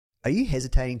Are you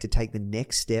hesitating to take the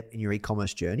next step in your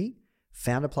e-commerce journey?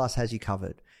 Founder Plus has you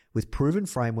covered. With proven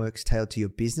frameworks tailored to your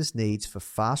business needs for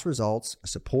fast results, a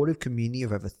supportive community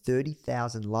of over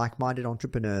 30,000 like-minded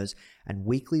entrepreneurs, and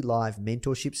weekly live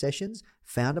mentorship sessions,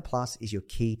 Founder Plus is your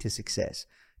key to success.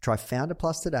 Try Founder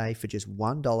Plus today for just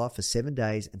 $1 for 7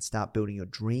 days and start building your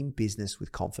dream business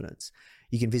with confidence.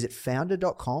 You can visit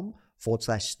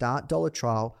founder.com/start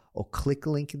 $1 or click the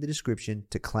link in the description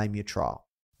to claim your trial.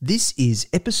 This is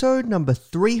episode number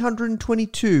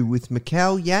 322 with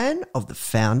Mikhail Yan of the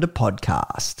Founder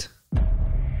Podcast.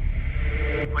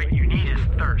 What you need is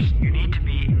thirst. You need to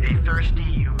be a thirsty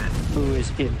human who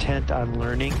is intent on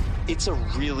learning. It's a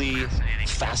really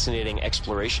fascinating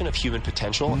exploration of human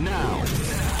potential. Now.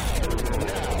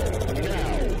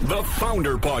 The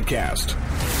Founder Podcast.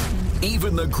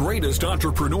 Even the greatest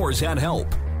entrepreneurs had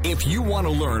help. If you want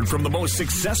to learn from the most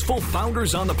successful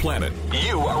founders on the planet,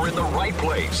 you are in the right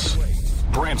place.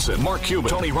 Branson, Mark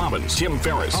Cuban, Tony Robbins, Tim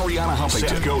Ferriss, Arianna Huffington,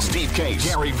 Seth Godin, Steve Case,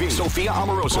 Gary Vee, Sophia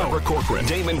Amoruso, Barbara Corcoran,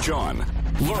 Damon John.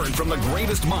 Learn from the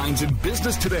greatest minds in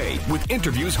business today with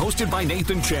interviews hosted by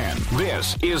Nathan Chan.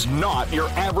 This is not your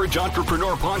average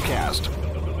entrepreneur podcast.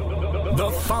 The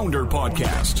Founder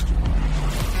Podcast.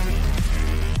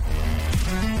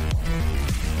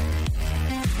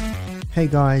 Hey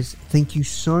guys, thank you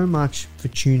so much for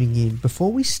tuning in.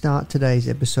 Before we start today's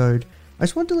episode, I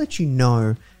just want to let you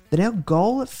know that our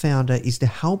goal at Founder is to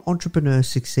help entrepreneurs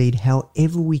succeed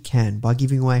however we can by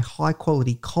giving away high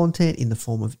quality content in the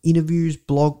form of interviews,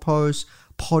 blog posts,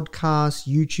 podcasts,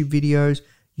 YouTube videos,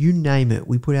 you name it.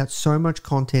 We put out so much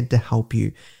content to help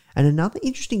you. And another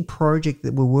interesting project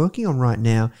that we're working on right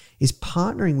now is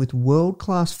partnering with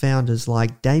world-class founders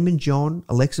like Damon John,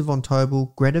 Alexa Von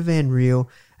Tobel, Greta Van Riel,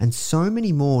 and so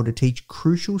many more to teach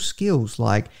crucial skills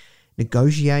like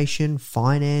negotiation,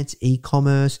 finance,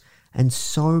 e-commerce, and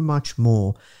so much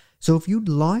more. So if you'd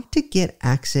like to get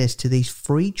access to these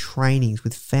free trainings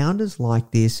with founders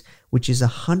like this, which is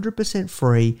 100%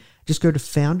 free, just go to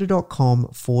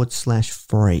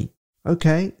founder.com/free.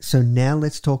 Okay, so now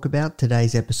let's talk about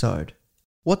today's episode.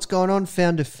 What's going on,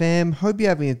 Founder Fam? Hope you're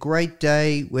having a great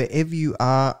day wherever you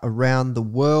are around the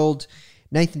world.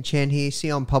 Nathan Chan here,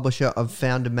 CEO and publisher of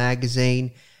Founder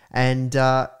Magazine and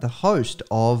the host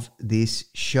of this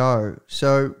show.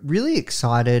 So really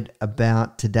excited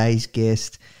about today's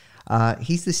guest.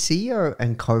 He's the CEO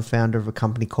and co-founder of a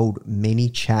company called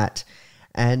ManyChat.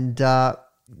 And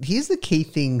here's the key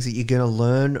things that you're going to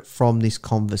learn from this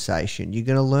conversation. You're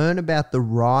going to learn about the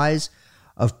rise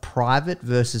of private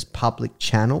versus public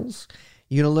channels.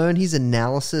 You're going to learn his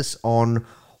analysis on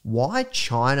why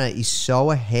China is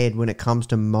so ahead when it comes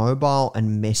to mobile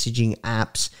and messaging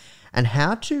apps and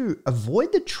how to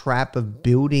avoid the trap of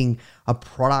building a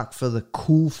product for the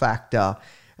cool factor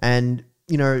and,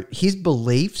 you know, his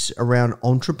beliefs around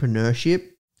entrepreneurship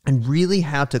and really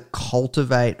how to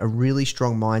cultivate a really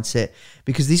strong mindset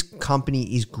because this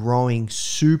company is growing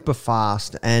super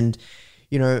fast. And,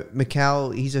 you know,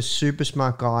 Mikhail, he's a super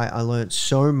smart guy. I learned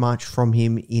so much from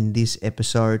him in this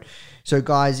episode. So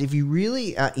guys, if you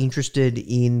really are interested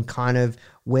in kind of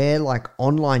where like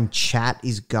online chat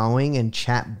is going and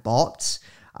chat bots,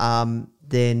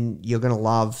 then you're going to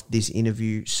love this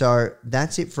interview. So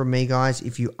that's it from me, guys.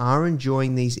 If you are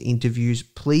enjoying these interviews,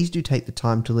 please do take the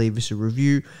time to leave us a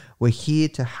review. We're here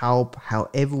to help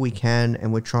however we can,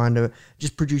 and we're trying to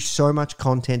just produce so much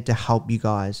content to help you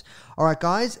guys. All right,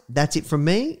 guys, that's it from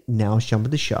me. Now let's jump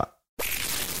into the show.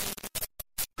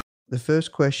 The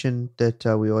first question that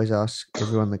we always ask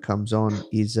everyone that comes on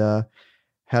is,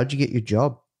 how'd you get your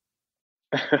job?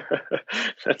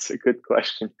 That's a good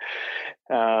question.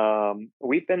 I've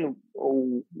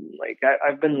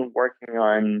been working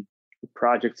on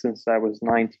projects since I was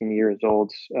 19 years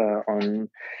old on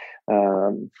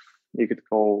you could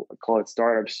call it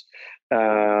startups.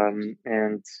 And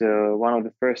one of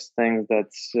the first things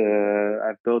that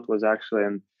I built was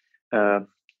actually an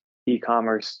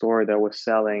e-commerce store that was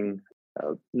selling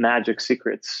magic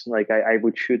secrets. Like I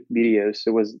would shoot videos.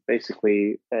 It was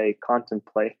basically a content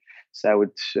play. So I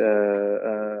would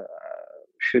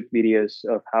shoot videos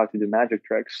of how to do magic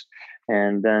tricks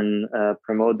and then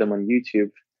promote them on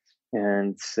YouTube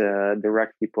and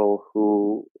direct people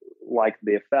who liked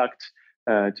the effect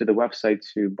to the website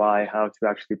to buy how to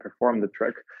actually perform the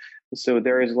trick. So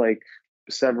there is like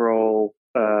several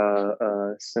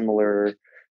similar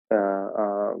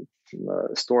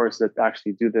stores that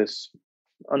actually do this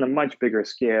on a much bigger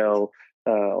scale,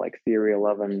 like Theory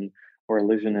 11 or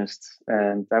Illusionists,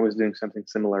 and I was doing something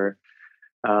similar.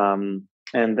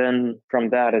 And then from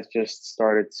that, it just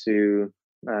started to,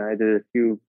 I did a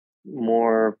few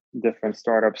more different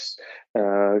startups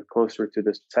closer to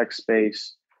this tech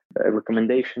space, a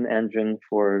recommendation engine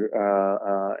for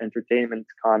entertainment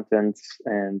content,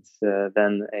 and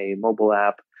then a mobile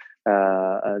app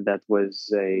that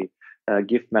was a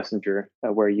GIF messenger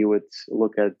where you would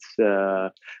look at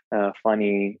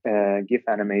funny GIF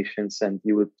animations, and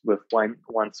you would, with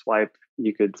one swipe,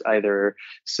 you could either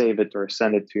save it or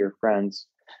send it to your friends.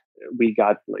 We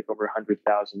got like over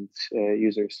 100,000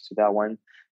 users to that one.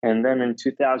 And then in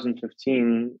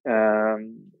 2015,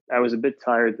 I was a bit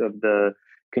tired of the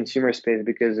consumer space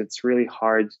because it's really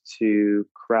hard to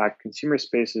crack. Consumer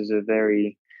space is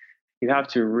you have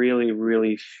to really,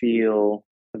 really feel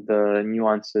the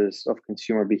nuances of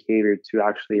consumer behavior to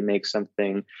actually make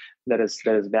something that is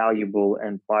valuable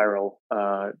and viral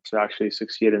to actually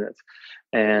succeed in it.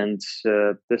 And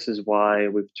this is why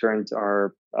we've turned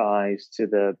our eyes to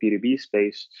the B2B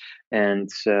space. And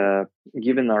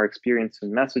given our experience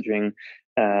in messaging,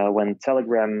 when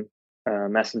Telegram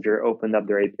Messenger opened up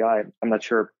their API, I'm not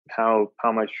sure how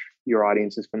much your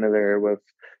audience is familiar with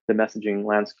the messaging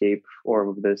landscape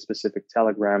or with the specific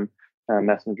Telegram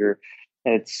Messenger.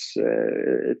 It's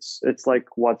like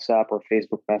WhatsApp or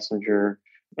Facebook Messenger,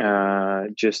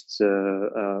 just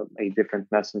a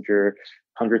different messenger,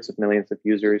 hundreds of millions of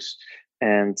users.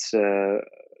 And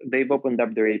they've opened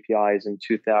up their APIs in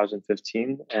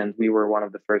 2015, and we were one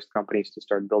of the first companies to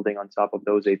start building on top of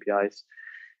those APIs.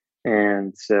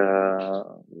 And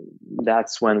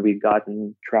that's when we got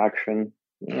traction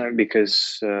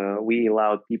because we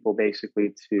allowed people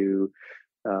basically to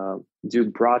do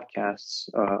broadcasts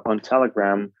on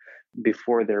Telegram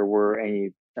before there were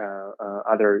any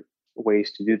other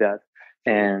ways to do that.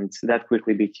 And that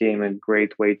quickly became a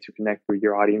great way to connect with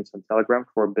your audience on Telegram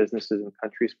for businesses in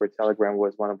countries where Telegram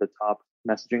was one of the top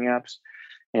messaging apps.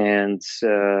 And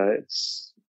it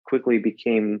quickly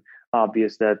became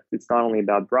obvious that it's not only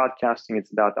about broadcasting,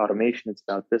 it's about automation, it's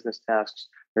about business tasks.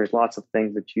 There's lots of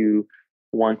things that you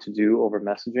want to do over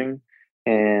messaging.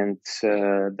 And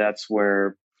that's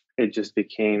where it just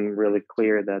became really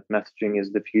clear that messaging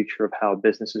is the future of how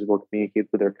businesses will communicate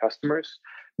with their customers,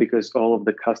 because all of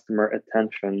the customer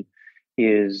attention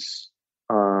is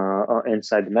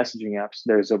inside the messaging apps.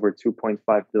 There's over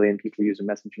 2.5 billion people using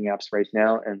messaging apps right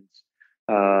now. And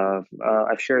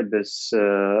I've shared this,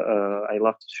 I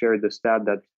love to share the stat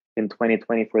that in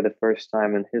 2020, for the first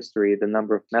time in history, the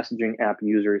number of messaging app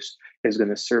users is going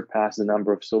to surpass the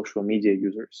number of social media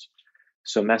users.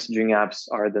 So messaging apps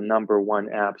are the number one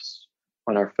apps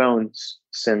on our phones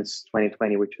since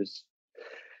 2020, which is,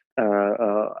 I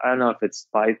don't know if it's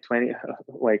by 20,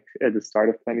 like at the start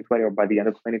of 2020 or by the end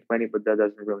of 2020, but that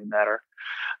doesn't really matter.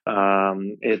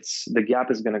 The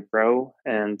gap is going to grow,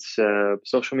 and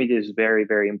social media is very,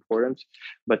 very important,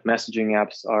 but messaging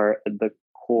apps are at the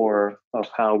core of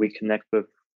how we connect with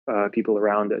people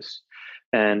around us.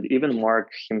 And even Mark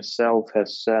himself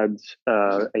has said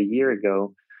a year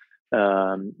ago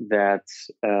that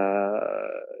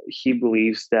he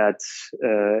believes that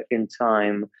in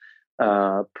time,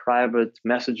 private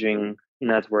messaging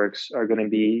networks are going to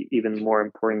be even more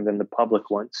important than the public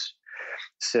ones.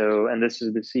 So, and this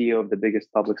is the CEO of the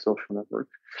biggest public social network.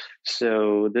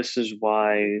 So this is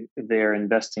why they're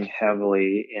investing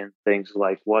heavily in things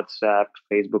like WhatsApp,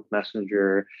 Facebook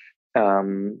Messenger,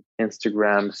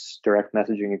 Instagram's direct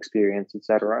messaging experience,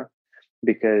 etc.,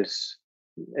 because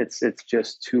it's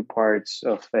just two parts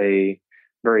of a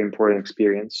very important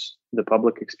experience: the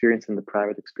public experience and the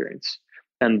private experience.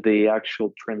 And the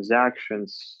actual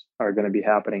transactions are going to be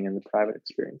happening in the private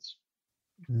experience.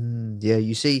 Yeah,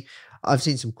 you see, I've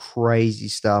seen some crazy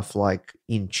stuff like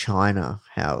in China,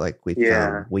 how like with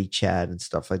WeChat and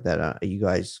stuff like that. Are you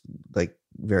guys like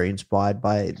very inspired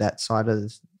by that side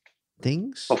of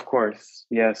things? Of course,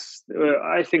 yes.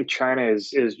 I think China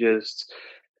is just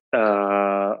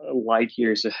light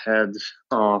years ahead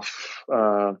of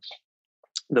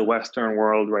the Western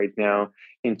world right now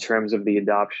in terms of the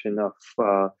adoption of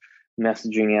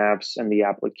messaging apps and the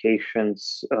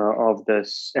applications of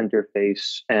this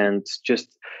interface. And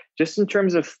just in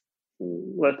terms of,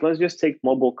 let's just take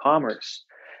mobile commerce.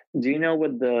 Do you know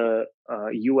what the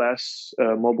US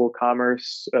mobile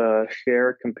commerce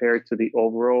share compared to the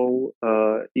overall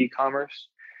e-commerce?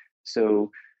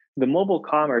 So the mobile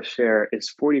commerce share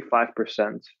is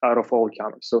 45% out of all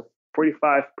commerce. So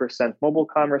 45% mobile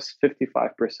commerce,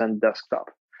 55%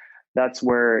 desktop. That's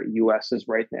where US is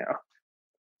right now.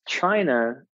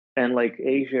 China and like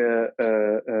Asia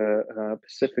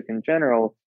Pacific in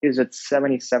general is at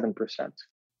 77%.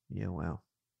 Yeah, wow.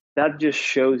 That just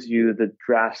shows you the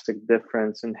drastic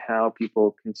difference in how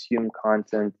people consume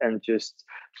content and just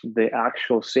the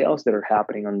actual sales that are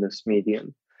happening on this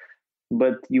medium.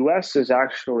 But US is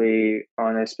actually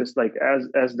on a specific, like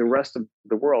as the rest of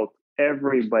the world,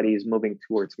 everybody is moving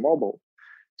towards mobile.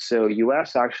 So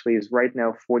US actually is right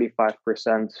now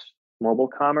 45% mobile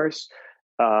commerce.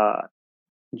 Uh,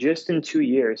 just in 2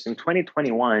 years, in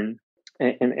 2021,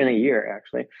 in a year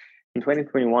actually, in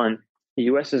 2021, the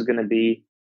US is going to be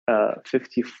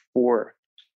 54%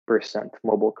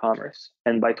 mobile commerce.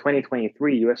 And by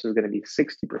 2023, US is going to be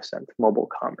 60% mobile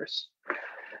commerce.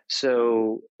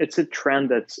 So it's a trend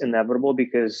that's inevitable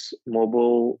because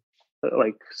mobile,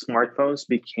 like smartphones,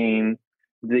 became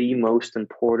the most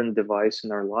important device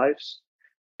in our lives.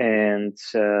 And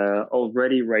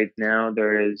already right now,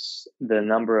 there is the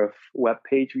number of web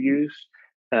page views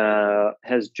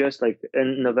has just like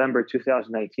in November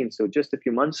 2019. So just a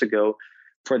few months ago,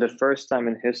 for the first time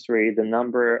in history, the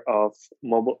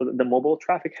mobile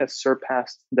traffic has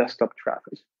surpassed desktop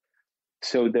traffic.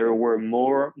 So there were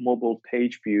more mobile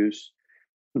page views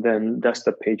than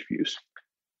desktop page views.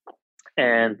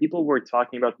 And people were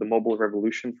talking about the mobile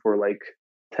revolution for like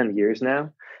 10 years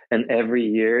now. And every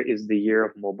year is the year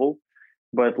of mobile.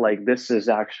 But like this is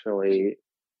actually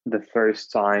the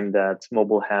first time that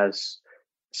mobile has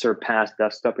surpassed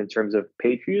desktop in terms of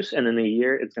page views. And in a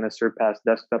year, it's going to surpass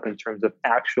desktop in terms of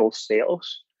actual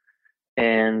sales.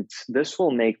 And this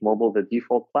will make mobile the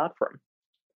default platform.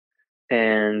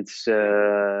 And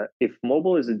if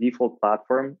mobile is a default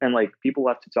platform, and like people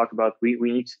have to talk about, we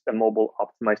need a mobile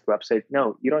optimized website.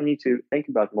 No, you don't need to think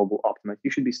about mobile optimized.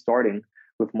 You should be starting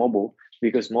with mobile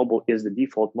because mobile is the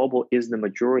default. Mobile is the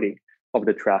majority of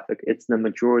the traffic. It's the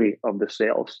majority of the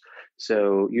sales.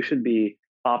 So you should be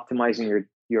optimizing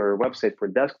your website for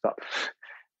desktop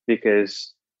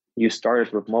because you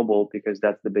started with mobile because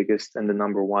that's the biggest and the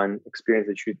number one experience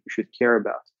that you should care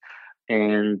about.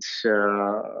 And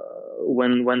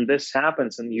when this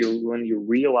happens and when you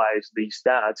realize these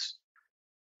stats,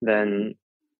 then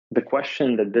the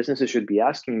question that businesses should be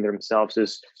asking themselves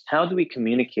is, how do we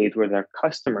communicate with our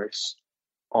customers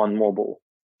on mobile?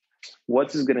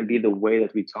 What is going to be the way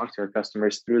that we talk to our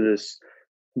customers through this,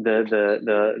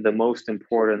 the most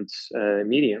important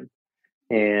medium?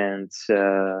 And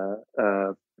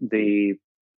the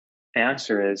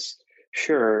answer is,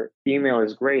 sure, email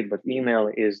is great, but email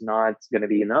is not going to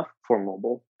be enough for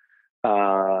mobile.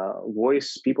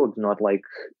 Voice, people do not like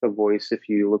a voice if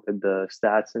you look at the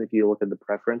stats and if you look at the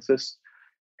preferences.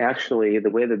 Actually, the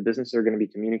way that businesses are going to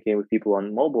be communicating with people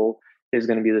on mobile is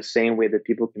going to be the same way that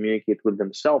people communicate with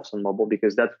themselves on mobile,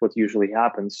 because that's what usually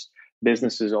happens.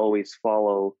 Businesses always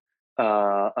follow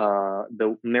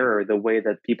the way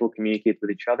that people communicate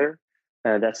with each other.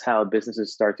 That's how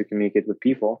businesses start to communicate with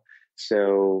people.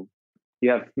 So you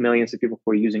have millions of people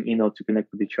who are using email to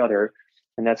connect with each other,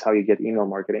 and that's how you get email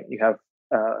marketing. You have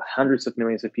hundreds of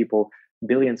millions of people,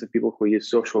 billions of people who use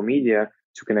social media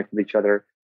to connect with each other.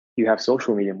 You have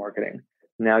social media marketing.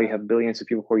 Now you have billions of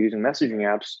people who are using messaging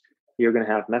apps. You're going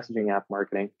to have messaging app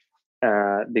marketing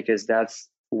because that's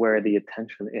where the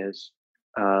attention is.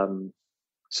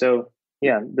 So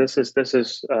yeah, this is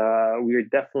we're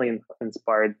definitely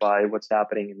inspired by what's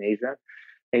happening in Asia.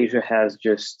 Asia has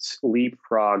just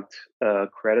leapfrogged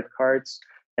credit cards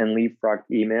and leapfrogged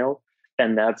email.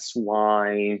 And that's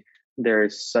why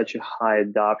there's such a high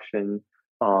adoption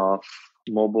of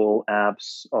mobile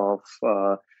apps, of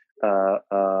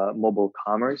mobile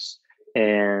commerce.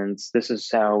 And this is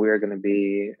how we're going to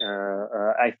be,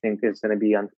 I think it's going to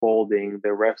be unfolding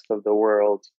the rest of the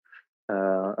world.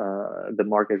 The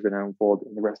market is going to unfold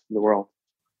in the rest of the world.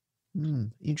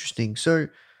 Interesting. So,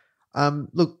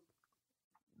 look,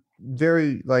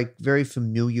 very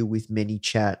familiar with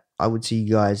ManyChat. I would see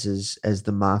you guys as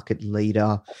the market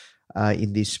leader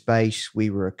in this space. We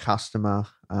were a customer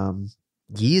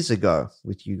years ago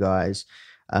with you guys.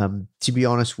 To be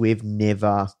honest, we've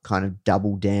never kind of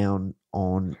doubled down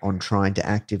on trying to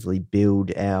actively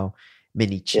build our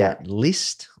ManyChat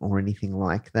list or anything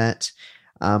like that.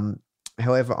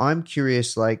 However, I'm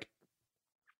curious, like,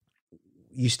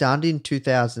 you started in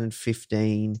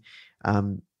 2015.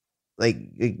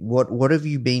 What have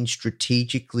you been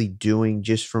strategically doing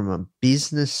just from a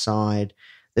business side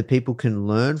that people can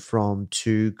learn from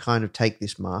to kind of take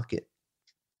this market?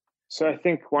 So I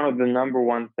think one of the number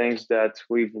one things that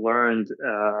we've learned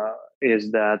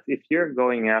is that if you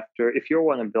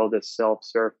want to build a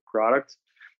self-serve product,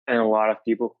 and a lot of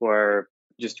people who are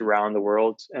just around the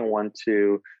world and want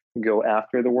to go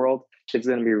after the world, it's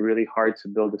going to be really hard to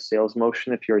build a sales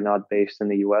motion if you're not based in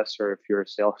the US or if your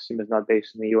sales team is not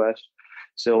based in the US.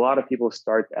 So a lot of people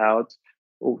start out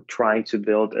trying to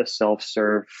build a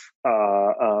self-serve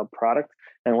product.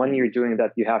 And when you're doing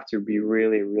that, you have to be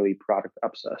really, really product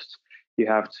obsessed. You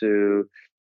have to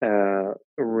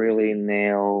really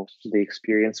nail the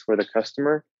experience for the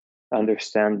customer,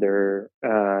 understand their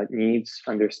needs,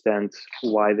 understand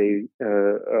why they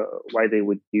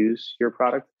would use your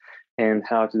product, and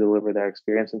how to deliver that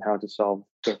experience and how to solve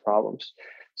their problems.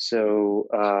 So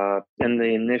in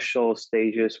the initial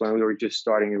stages when we were just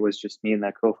starting, it was just me and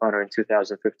that co-founder in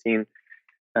 2015.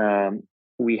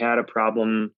 We had a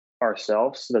problem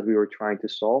ourselves that we were trying to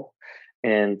solve.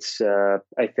 And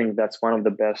I think that's one of the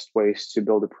best ways to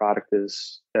build a product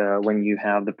is when you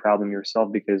have the problem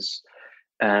yourself, because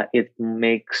it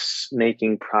makes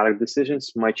making product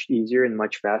decisions much easier and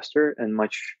much faster, and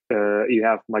you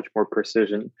have much more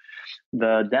precision.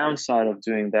 The downside of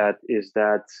doing that is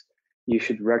that you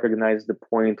should recognize the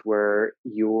point where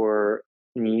your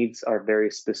needs are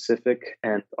very specific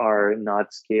and are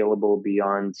not scalable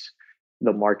beyond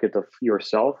the market of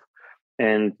yourself,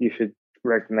 and you should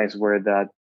recognize where that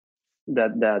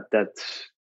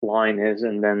line is,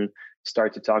 and then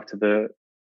start to talk to the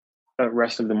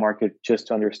rest of the market just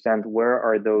to understand where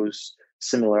are those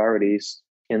similarities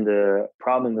in the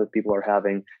problem that people are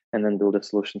having, and then build a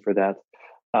solution for that.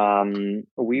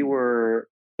 We were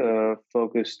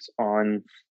focused on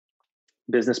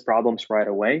business problems right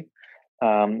away.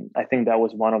 I think that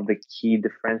was one of the key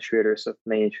differentiators of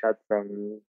ManyChat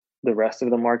from the rest of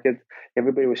the market.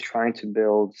 Everybody was trying to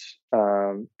build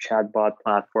chatbot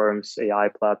platforms, AI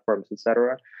platforms,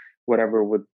 etc., whatever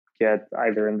would get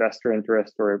either investor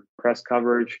interest or press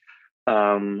coverage.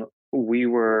 We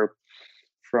were,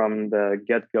 from the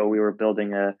get-go, we were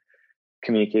building a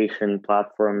communication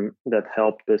platform that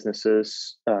helped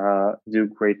businesses do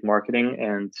great marketing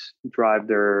and drive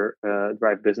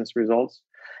business results.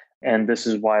 And this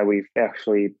is why we've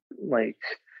actually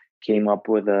came up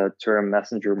with a term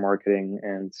messenger marketing,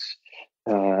 and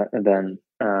then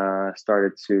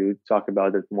started to talk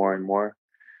about it more and more.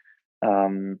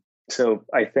 So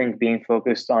I think being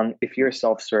focused on, if you're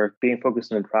self-serve, being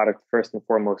focused on the product first and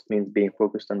foremost means being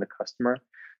focused on the customer.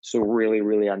 So really,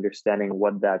 really understanding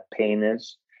what that pain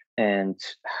is and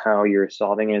how you're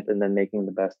solving it, and then making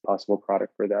the best possible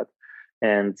product for that.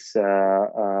 And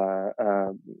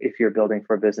if you're building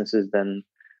for businesses, then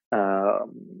a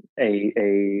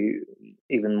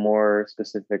even more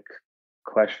specific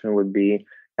question would be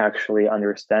actually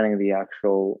understanding the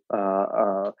actual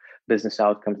business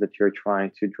outcomes that you're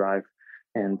trying to drive,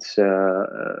 and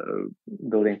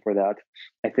building for that.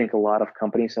 I think a lot of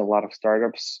companies and a lot of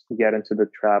startups get into the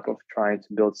trap of trying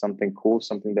to build something cool,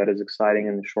 something that is exciting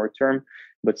in the short term,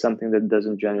 but something that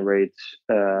doesn't generate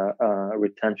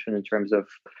retention in terms of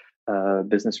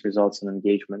business results and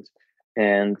engagement.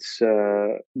 And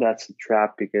that's a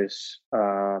trap, because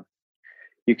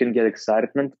you can get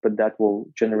excitement, but that will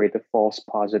generate a false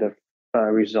positive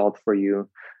result for you.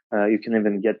 You can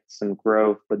even get some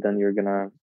growth, but then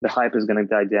the hype is gonna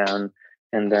die down,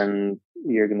 and then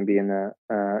you're gonna be in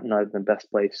not in the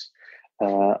best place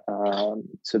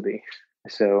to be.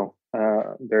 So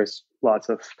there's lots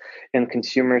of, in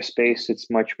consumer space, it's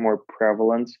much more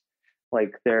prevalent.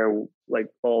 There are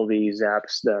all these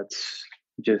apps that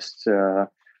just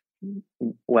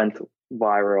went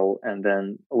viral and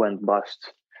then went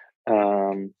bust,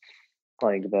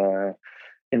 like the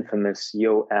infamous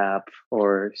Yo app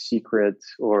or Secret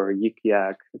or Yik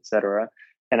Yak, etc.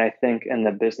 And I think in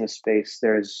the business space,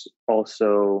 there's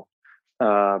also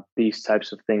these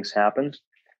types of things happen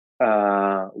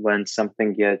when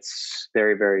something gets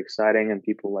very, very exciting and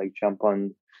people jump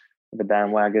on the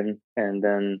bandwagon, and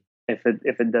then if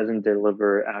it doesn't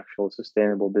deliver actual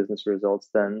sustainable business results,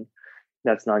 then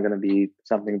that's not going to be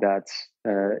something that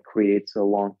creates a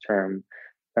long-term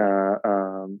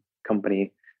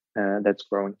company that's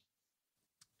growing.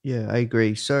 Yeah, I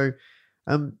agree. So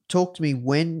talk to me,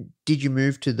 when did you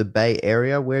move to the Bay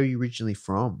Area? Where are you originally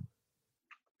from?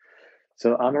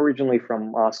 So I'm originally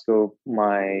from Moscow.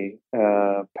 My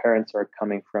parents are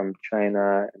coming from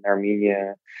China and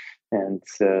Armenia and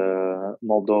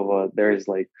Moldova. There's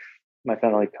my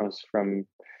family comes from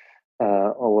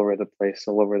all over the place,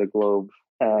 all over the globe.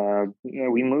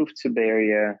 We moved to Bay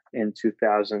Area in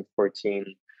 2014,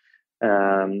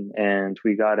 and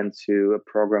we got into a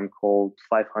program called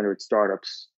 500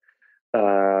 Startups.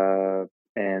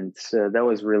 And that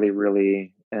was really,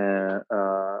 really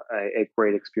a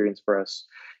great experience for us,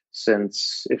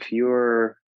 since if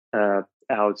you're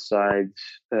outside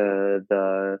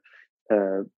the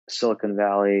Silicon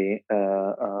Valley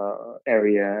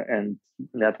area and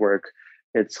network,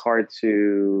 it's hard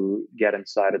to get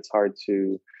inside. It's hard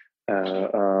to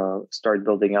start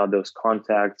building out those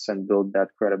contacts and build that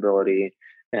credibility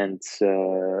and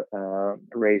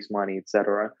raise money,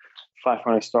 etc.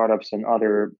 500 Startups and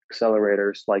other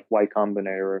accelerators like Y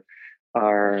Combinator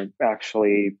are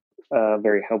actually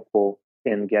very helpful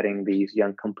in getting these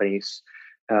young companies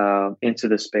into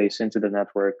the space, into the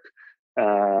network,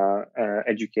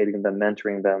 educating them,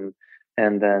 mentoring them,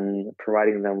 and then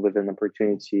providing them with an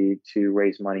opportunity to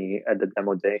raise money at the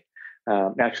demo day.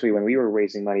 Actually, when we were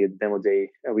raising money at demo day,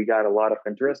 we got a lot of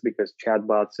interest because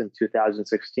chatbots in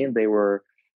 2016, they were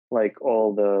like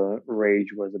all the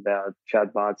rage was about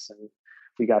chatbots, and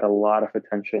we got a lot of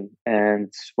attention.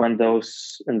 And when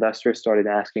those investors started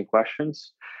asking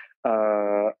questions,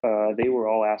 they were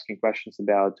all asking questions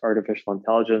about artificial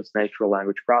intelligence, natural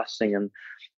language processing, and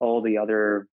all the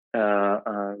other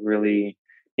really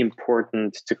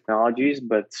important technologies,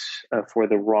 but for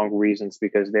the wrong reasons,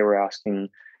 because they were asking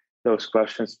those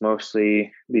questions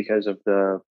mostly because of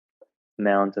the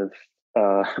amount of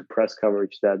press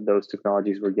coverage that those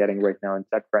technologies were getting right now in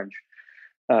TechCrunch.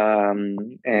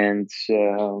 And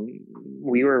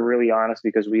we were really honest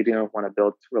because we didn't want to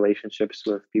build relationships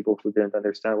with people who didn't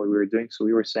understand what we were doing. So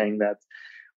we were saying that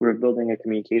we were building a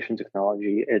communication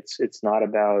technology. It's not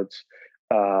about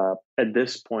at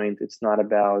this point, it's not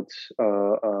about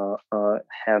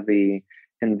heavy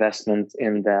investment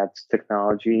in that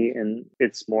technology, and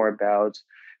it's more about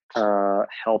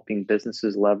helping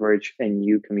businesses leverage a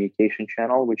new communication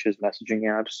channel, which is messaging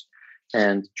apps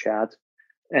and chat.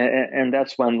 And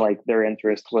that's when like their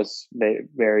interest was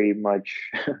very much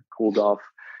cooled off.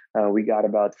 We got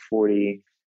about 40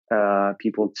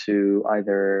 people to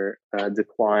either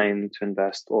decline to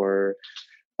invest or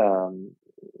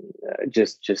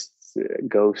just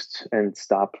ghost and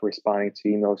stop responding to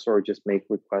emails, or just make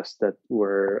requests that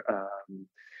were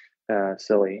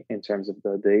silly in terms of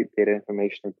the data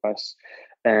information requests.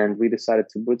 And we decided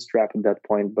to bootstrap at that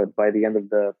point. But by the end of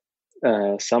the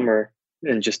summer,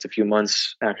 in just a few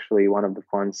months, actually, one of the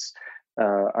funds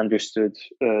understood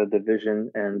the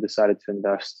vision and decided to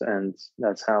invest. And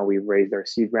that's how we raised our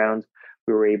seed round.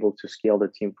 We were able to scale the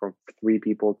team from 3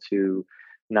 people to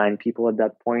 9 people at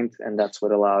that point. And that's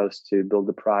what allowed us to build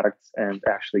the product and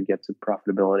actually get to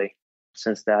profitability.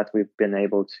 Since that, we've been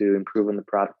able to improve on the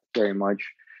product very much,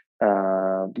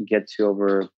 get to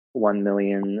over 1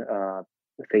 million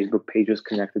Facebook pages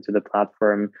connected to the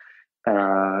platform,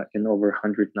 in over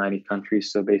 190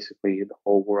 countries, so basically the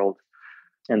whole world,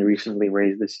 and recently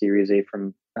raised the Series A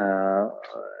from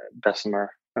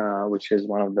Bessemer, which is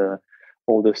one of the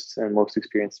oldest and most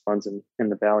experienced funds in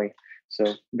the Valley. So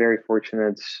very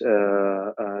fortunate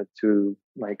to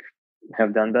like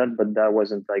have done that, but that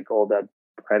wasn't like all that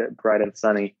bright and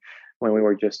sunny when we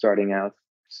were just starting out.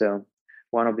 So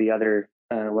one of the other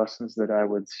lessons that I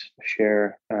would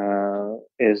share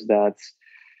is that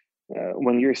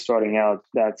when you're starting out,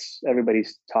 that's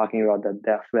everybody's talking about the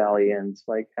Death Valley and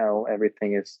like how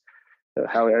everything is,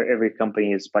 how every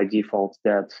company is by default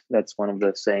dead. That's one of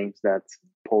the sayings that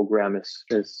Paul Graham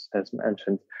has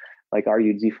mentioned. Like, are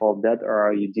you default dead or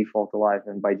are you default alive?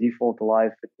 And by default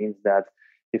alive, it means that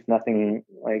if nothing,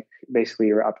 like basically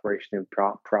your operation is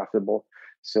profitable.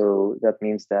 So that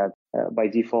means that by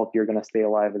default, you're going to stay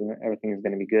alive and everything is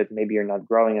going to be good. Maybe you're not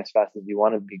growing as fast as you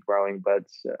want to be growing, but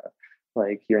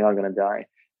like you're not going to die.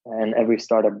 And every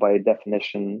startup by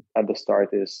definition at the start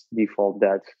is default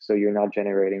dead. So you're not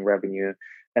generating revenue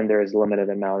and there is a limited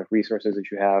amount of resources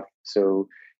that you have. So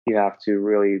you have to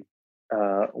really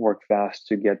work fast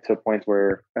to get to a point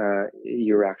where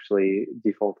you're actually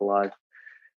default alive.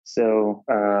 So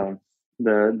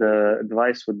the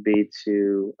advice would be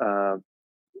to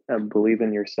believe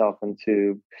in yourself and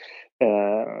to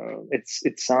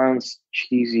it sounds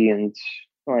cheesy and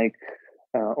like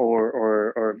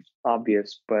or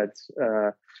obvious, but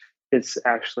it's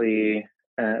actually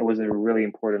it was a really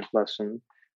important lesson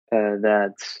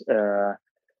that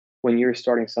when you're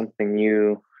starting something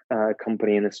new, a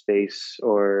company in a space,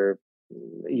 or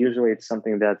usually it's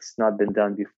something that's not been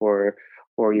done before,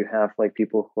 or you have like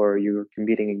people who are you're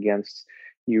competing against,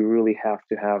 you really have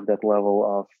to have that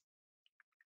level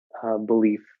of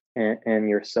belief in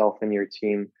yourself and your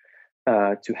team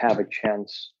to have a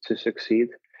chance to succeed.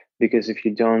 Because if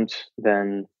you don't,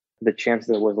 then the chance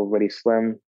that was already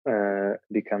slim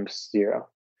becomes zero.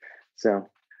 So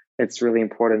it's really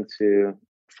important to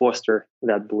foster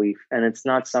that belief. And it's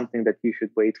not something that you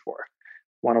should wait for.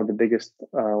 One of the biggest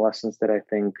lessons that I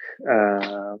think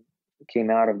came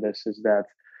out of this is that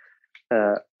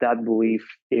that belief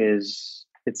is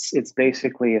it's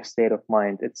basically a state of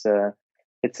mind. It's a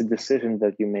decision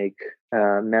that you make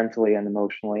mentally and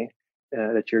emotionally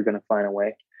that you're going to find a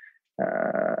way.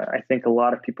 I think a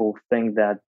lot of people think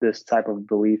that this type of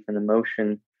belief and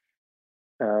emotion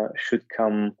should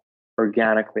come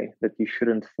organically, that you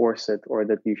shouldn't force it, or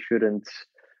that you shouldn't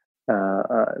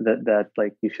that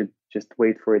like you should just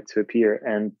wait for it to appear.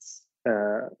 And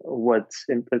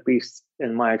at least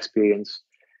in my experience,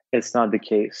 it's not the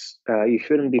case. You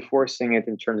shouldn't be forcing it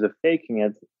in terms of faking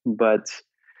it, but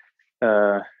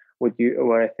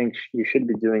what I think you should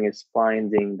be doing is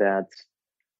finding that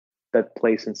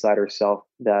place inside yourself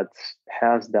that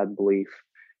has that belief.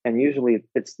 And usually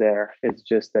it's there. It's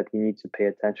just that you need to pay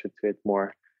attention to it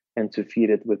more and to feed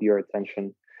it with your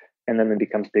attention. And then it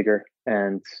becomes bigger.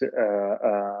 And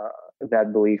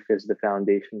that belief is the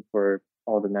foundation for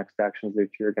all the next actions that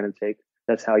you're going to take.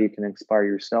 That's how you can inspire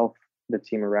yourself, the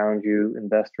team around you,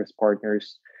 investors,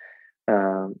 partners.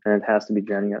 And it has to be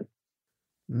genuine.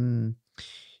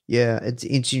 Yeah, it's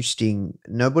interesting.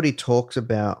 Nobody talks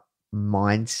about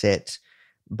mindset,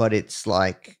 but it's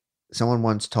like someone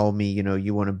once told me,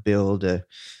 you want to build a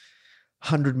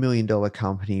 $100 million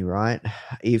company, right?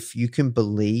 If you can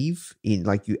believe in,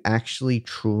 like, you actually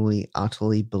truly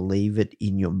utterly believe it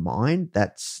in your mind,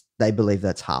 they believe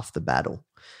that's half the battle.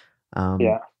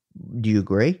 Yeah. Do you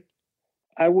agree?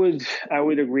 I would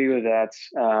agree with that.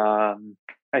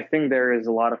 I think there is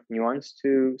a lot of nuance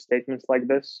to statements like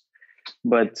this,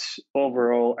 but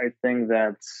overall, I think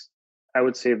that I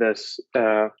would say this: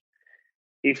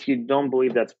 if you don't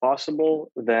believe that's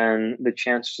possible, then the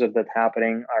chances of that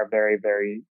happening are very,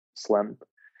 very slim.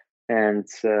 And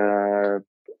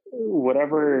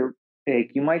whatever,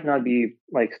 like, you might not be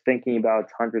like thinking about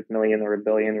 100 million or a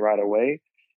billion right away,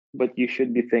 but you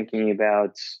should be thinking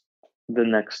about the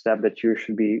next step that you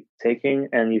should be taking,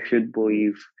 and you should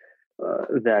believe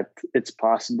that it's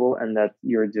possible and that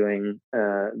you're doing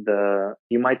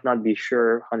you might not be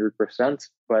sure 100%,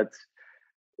 but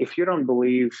if you don't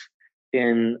believe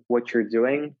in what you're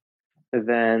doing,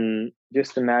 then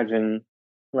just imagine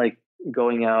like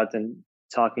going out and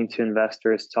talking to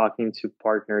investors, talking to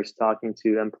partners, talking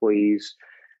to employees,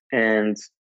 and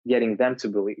getting them to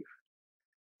believe.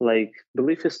 Like,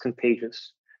 belief is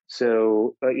contagious.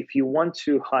 So if you want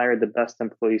to hire the best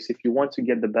employees, if you want to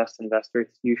get the best investors,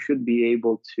 you should be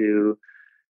able to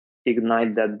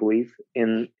ignite that belief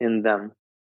in them.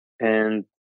 And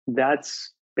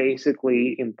that's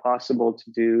basically impossible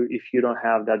to do if you don't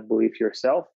have that belief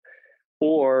yourself,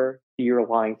 or you're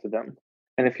lying to them.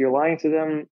 And if you're lying to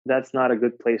them, that's not a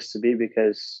good place to be,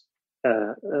 because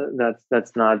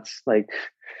that's not like,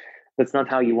 that's not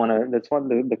how you want to, that's not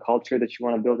the culture that you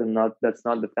want to build, and that's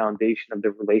not the foundation of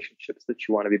the relationships that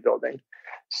you want to be building.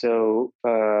 So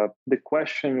the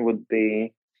question would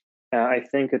be, I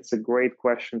think it's a great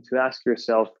question to ask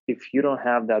yourself: if you don't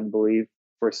have that belief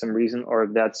for some reason, or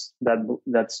if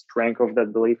that strength of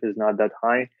that belief is not that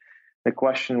high, the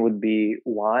question would be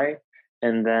why,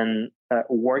 and then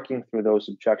working through those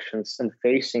objections and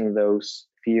facing those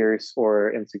fears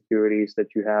or insecurities that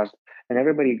you have. And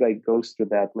everybody like goes through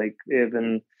that. Like,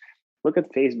 even look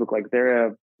at Facebook, like they're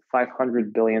a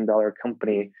 $500 billion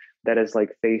company that is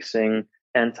like facing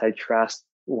antitrust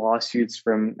lawsuits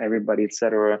from everybody,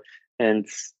 etc. And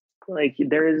like,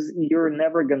 you're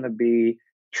never going to be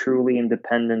truly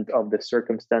independent of the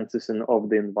circumstances and of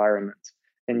the environment.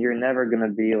 And you're never going to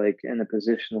be like in a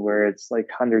position where it's like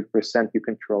 100% you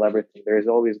control everything. There's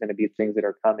always going to be things that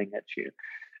are coming at you.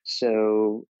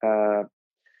 So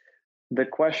the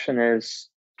question is,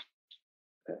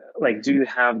 like, do you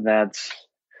have that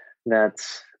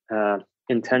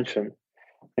intention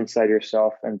inside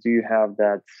yourself, and do you have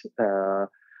that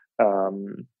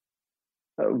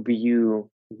view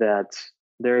that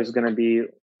there's going to be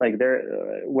like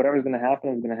whatever's going to happen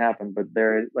is going to happen, but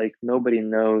like nobody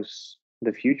knows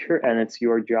the future, and it's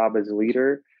your job as a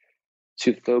leader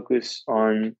to focus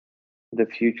on the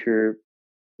future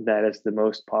that is the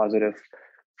most positive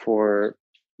for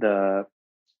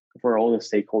all the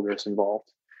stakeholders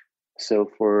involved. So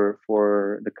for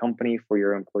the company, for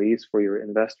your employees, for your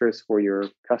investors, for your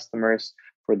customers,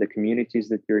 for the communities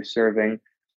that you're serving,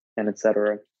 and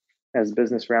etc. As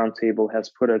Business Roundtable has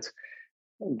put it,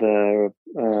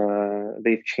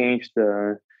 they've changed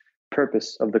the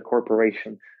purpose of the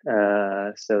corporation.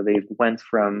 So they went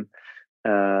from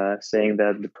saying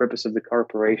that the purpose of the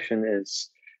corporation is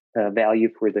value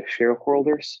for the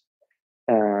shareholders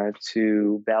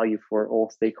to value for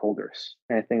all stakeholders.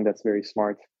 And I think that's very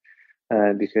smart,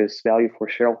 because value for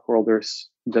shareholders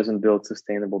doesn't build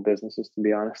sustainable businesses, to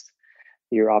be honest.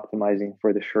 You're optimizing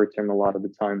for the short term a lot of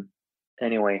the time.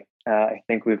 Anyway, I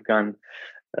think we've gone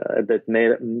a bit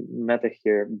meta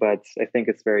here, but I think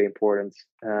it's very important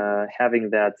having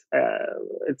that.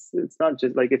 It's not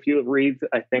just like, if you read,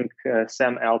 I think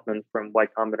Sam Altman from Y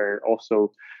Combinator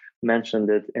also mentioned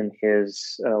it in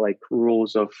his like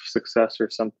rules of success or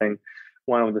something.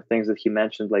 One of the things that he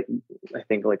mentioned, like I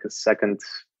think like a second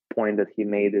point that he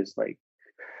made is like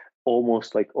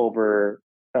almost like over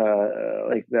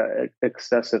like the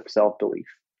excessive self-belief,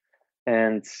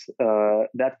 and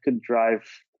that could drive,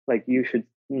 like, you should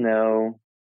know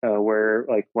where,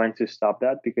 like, when to stop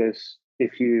that, because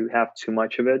if you have too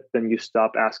much of it, then you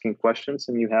stop asking questions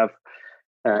and you have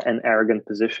an arrogant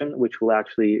position, which will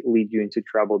actually lead you into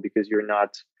trouble because you're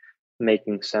not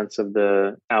making sense of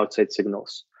the outside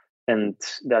signals. And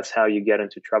that's how you get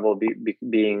into trouble,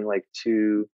 being like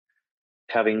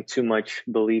having too much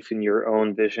belief in your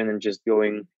own vision and just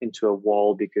going into a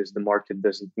wall because the market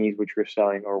doesn't need what you're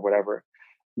selling or whatever.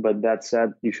 But that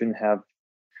said, you shouldn't have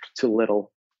too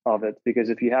little of it, because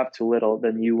if you have too little,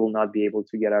 then you will not be able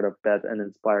to get out of bed and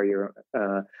inspire your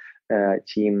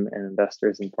team and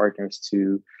investors and partners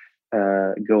to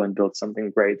go and build something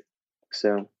great.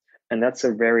 So, and that's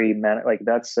a very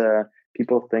that's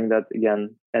people think that,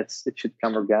 again, it should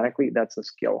come organically. That's a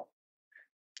skill.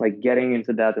 Like getting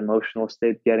into that emotional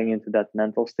state, getting into that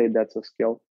mental state, that's a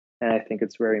skill. And I think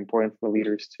it's very important for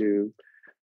leaders to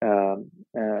learn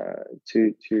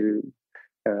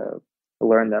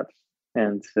that.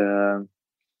 And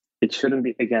it shouldn't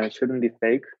be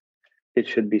fake. It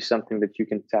should be something that you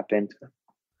can tap into.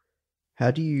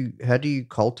 How do you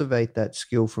cultivate that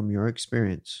skill from your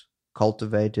experience?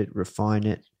 Cultivate it, refine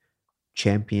it,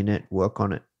 champion it, work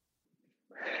on it.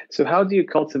 So how do you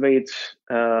cultivate,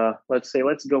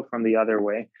 let's go from the other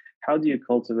way. How do you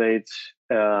cultivate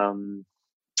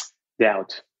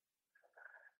doubt?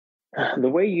 The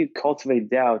way you cultivate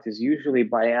doubt is usually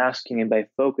by asking and by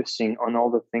focusing on all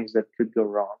the things that could go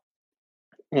wrong.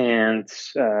 And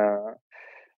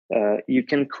you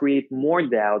can create more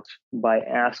doubt by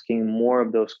asking more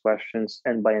of those questions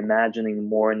and by imagining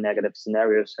more negative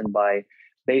scenarios and by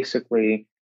basically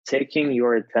taking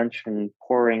your attention,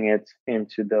 pouring it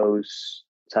into those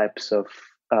types of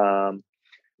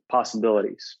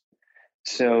possibilities.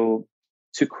 So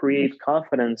to create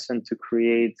confidence and to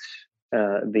create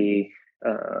the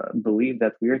belief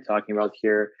that we're talking about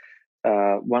here,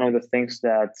 one of the things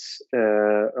that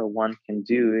one can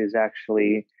do is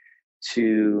actually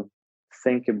to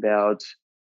think about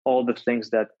all the things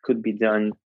that could be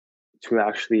done to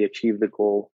actually achieve the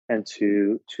goal and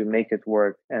to make it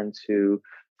work and to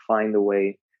find a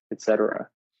way, etc.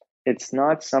 It's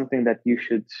not something that you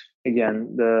should,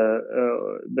 again, the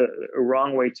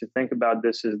wrong way to think about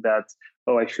this is that,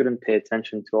 oh, I shouldn't pay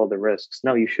attention to all the risks.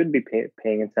 No, you should be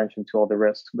paying attention to all the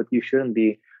risks, but you shouldn't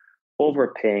be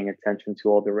overpaying attention to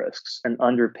all the risks and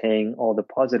underpaying all the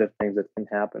positive things that can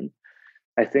happen.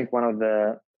 I think one of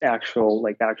the actual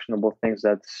actionable things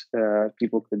that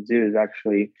people could do is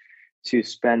actually to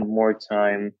spend more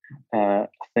time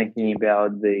thinking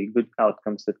about the good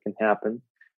outcomes that can happen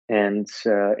and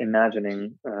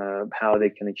imagining how they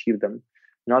can achieve them.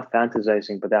 Not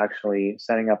fantasizing, but actually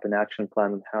setting up an action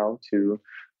plan on how to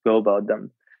go about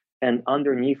them. And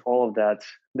underneath all of that,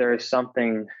 there is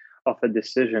something of a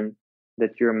decision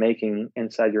that you're making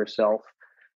inside yourself.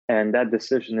 And that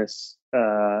decision is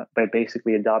by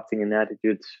basically adopting an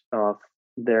attitude of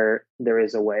there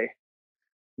is a way.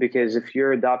 Because if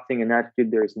you're adopting an attitude,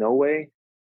 there is no way,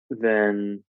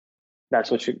 then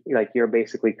that's what you're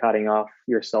basically cutting off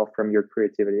yourself from your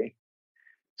creativity.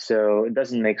 So it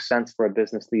doesn't make sense for a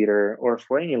business leader or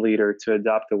for any leader to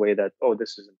adopt a way that, oh,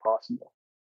 this is impossible.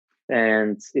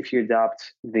 And if you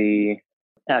adopt the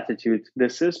attitude,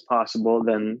 this is possible,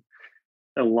 then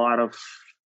a lot of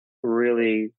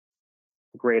really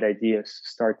great ideas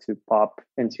start to pop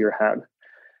into your head.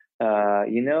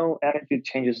 Attitude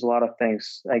changes a lot of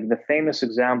things. Like the famous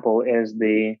example is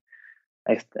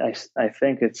I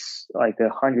think it's like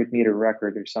 100-meter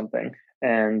record or something.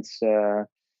 And if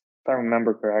I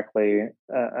remember correctly,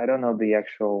 I don't know the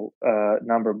actual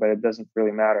number, but it doesn't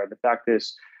really matter. The fact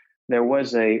is, there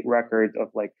was a record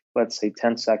of let's say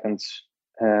 10 seconds,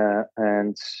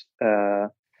 and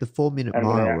the 4-minute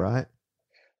mile, right?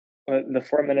 The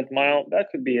 4-minute mile,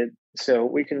 that could be it. So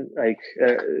we can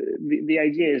the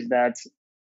idea is that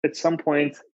at some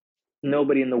point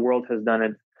nobody in the world has done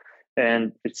it,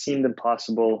 and it seemed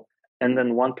impossible. And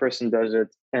then one person does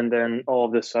it, and then all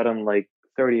of a sudden,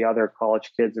 30 other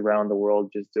college kids around the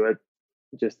world just do it,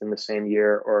 just in the same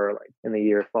year or in the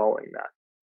year following that.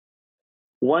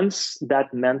 Once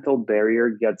that mental barrier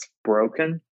gets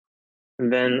broken,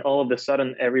 then all of a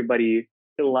sudden everybody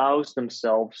allows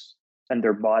themselves and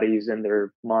their bodies and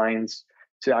their minds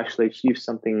to actually achieve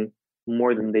something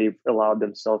more than they've allowed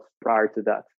themselves prior to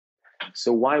that.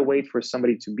 So why wait for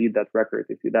somebody to beat that record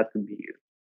if that could be you?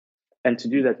 And to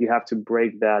do that, you have to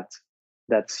break that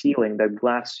ceiling, that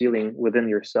glass ceiling within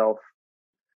yourself,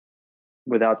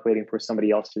 without waiting for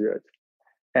somebody else to do it.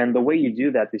 And the way you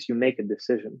do that is you make a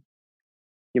decision.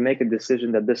 You make a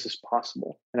decision that this is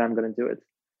possible and I'm going to do it.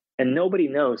 And nobody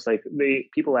knows. Like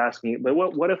people ask me, but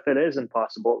what if it is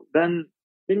impossible? Then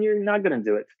you're not going to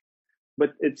do it.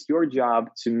 But it's your job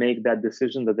to make that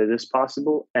decision that it is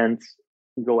possible and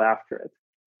go after it.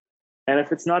 And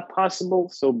if it's not possible,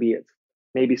 so be it.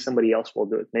 Maybe somebody else will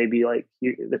do it. Maybe like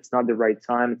it's not the right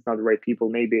time. It's not the right people.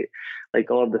 Maybe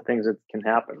like all of the things that can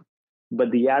happen.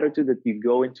 But the attitude that you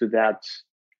go into that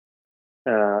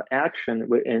action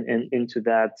and into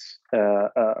that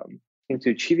into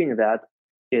achieving that,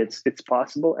 it's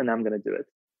possible, and I'm going to do it.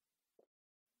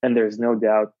 And there's no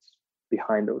doubt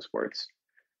behind those words.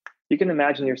 You can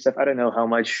imagine yourself. I don't know how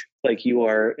much like you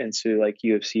are into like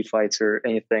UFC fights or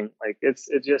anything. Like it's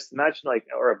just imagine like,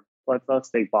 or let's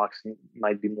take boxing,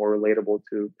 might be more relatable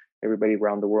to everybody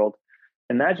around the world.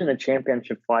 Imagine a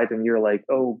championship fight and you're like,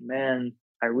 oh man,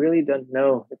 I really don't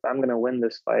know if I'm going to win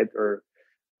this fight, or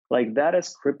like that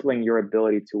is crippling your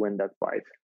ability to win that fight.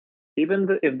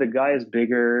 Even if the guy is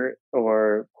bigger,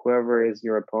 or whoever is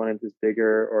your opponent is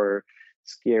bigger or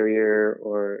scarier,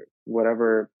 or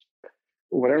whatever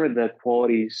the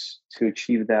qualities to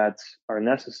achieve that are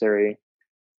necessary,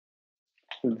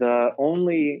 the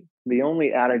only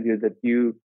attitude that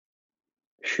you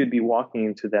should be walking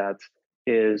into that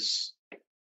is,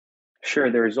 sure,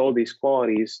 there's all these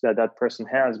qualities that person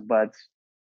has, but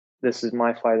this is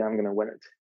my fight, I'm going to win it.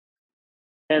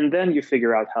 And then you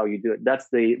figure out how you do it. That's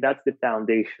the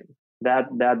foundation.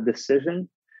 That decision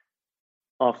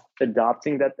of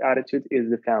adopting that attitude is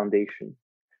the foundation.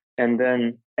 And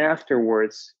then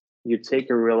afterwards, you take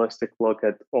a realistic look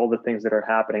at all the things that are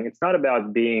happening. It's not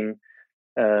about being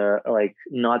like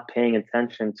not paying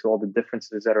attention to all the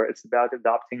differences that are. It's about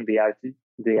adopting the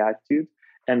attitude,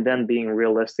 and then being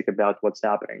realistic about what's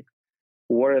happening.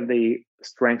 What are the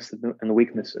strengths and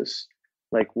weaknesses?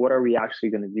 Like, what are we actually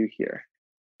going to do here?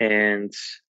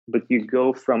 But you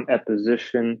go from a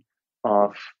position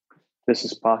of this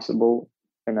is possible,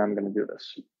 and I'm going to do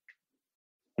this.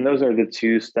 And those are the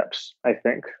two steps, I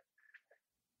think.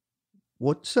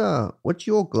 What's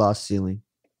your glass ceiling?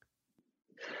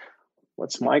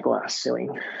 What's my glass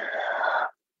ceiling?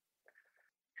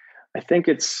 I think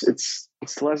it's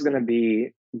less going to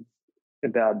be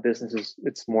about businesses.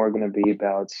 It's more going to be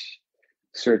about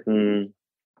certain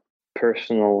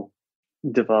personal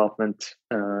development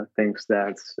things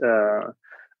that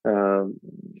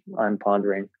I'm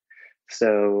pondering.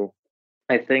 So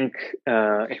I think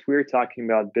if we're talking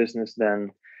about business,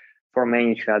 then for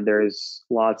ManyChat, there's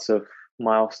lots of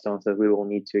milestones that we will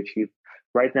need to achieve.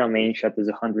 Right now, ManyChat is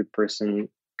a 100-person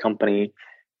company,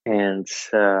 and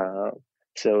so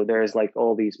there's like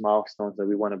all these milestones that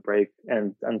we want to break.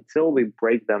 And until we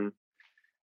break them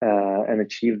and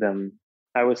achieve them,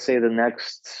 I would say the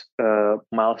next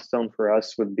milestone for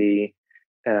us would be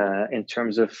in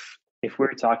terms of, if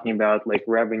we're talking about like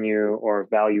revenue or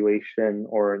valuation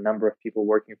or number of people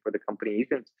working for the company,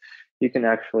 you can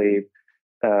actually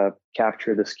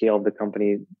capture the scale of the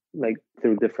company like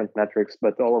through different metrics,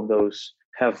 but all of those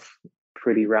have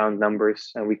pretty round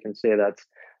numbers, and we can say that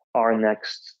our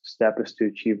next step is to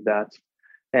achieve that.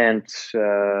 And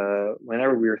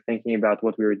whenever we were thinking about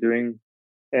what we were doing,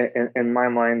 in my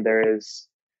mind, there is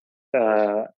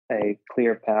a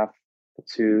clear path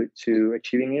to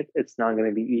achieving it. It's not going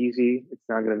to be easy. It's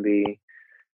not going to be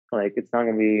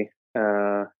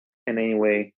in any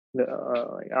way.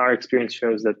 Our experience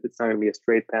shows that it's not going to be a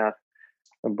straight path,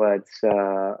 but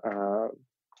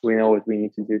we know what we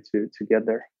need to do to get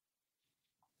there.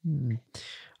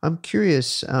 I'm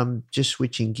curious, just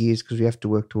switching gears because we have to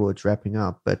work towards wrapping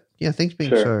up. But yeah, thanks for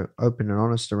being so open and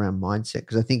honest around mindset,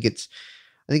 because I think it's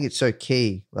so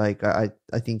key. Like I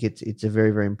think it's a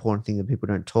very, very important thing that people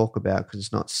don't talk about because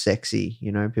it's not sexy.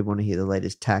 You know, people want to hear the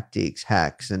latest tactics,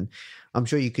 hacks, and I'm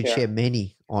sure you could share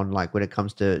many on like when it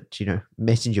comes to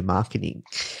messenger marketing.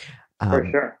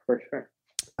 For sure.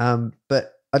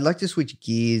 But I'd like to switch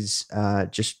gears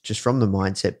just from the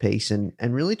mindset piece and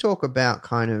really talk about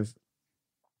kind of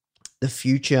the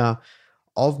future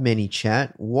of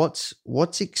ManyChat.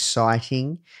 What's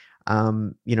exciting?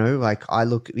 Like I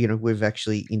look, we've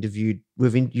actually interviewed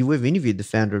the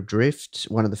founder of Drift,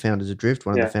 one of the founders of Drift,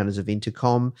 one of the founders of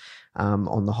Intercom,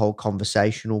 on the whole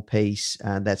conversational piece.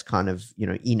 That's kind of,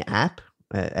 in-app,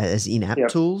 as in-app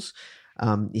tools.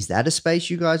 Is that a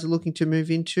space you guys are looking to move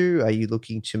into? Are you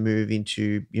looking to move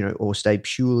into, or stay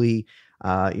purely,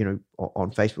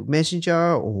 on Facebook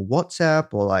Messenger or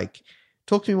WhatsApp, or like,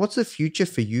 talk to me, what's the future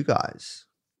for you guys?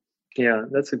 Yeah,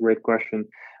 that's a great question.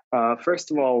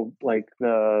 First of all, like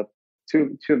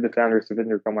two of the founders of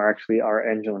Intercom are actually our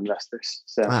angel investors.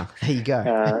 So there you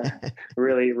go.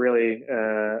 really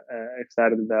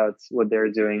excited about what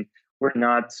they're doing. We're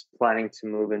not planning to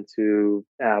move into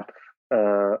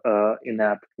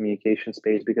in-app communication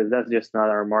space because that's just not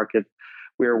our market.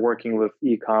 We're working with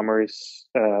e-commerce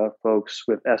folks,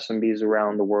 with SMBs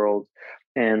around the world,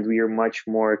 and we are much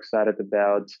more excited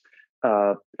about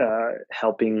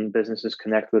helping businesses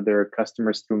connect with their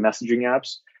customers through messaging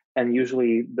apps. And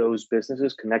usually those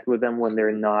businesses connect with them when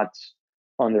they're not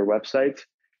on their website,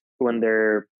 when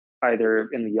they're either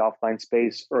in the offline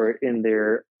space or in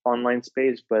their online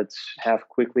space, but have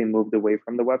quickly moved away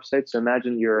from the website. So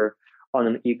imagine you're on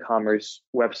an e-commerce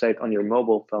website on your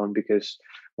mobile phone, because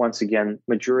once again,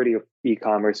 majority of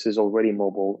e-commerce is already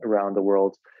mobile around the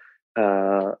world.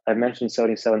 I mentioned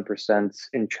 77%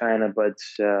 in China, but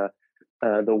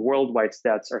the worldwide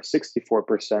stats are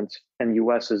 64%, and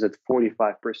US is at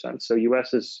 45%. So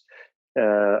US is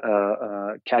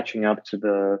catching up to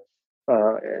the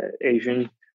Asian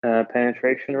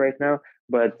penetration right now,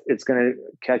 but it's going to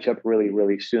catch up really,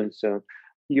 really soon. So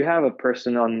you have a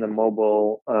person on the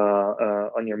mobile,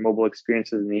 on your mobile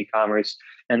experiences in e-commerce,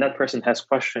 and that person has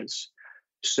questions.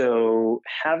 So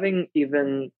having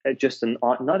even just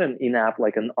not an in-app,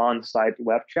 like an on-site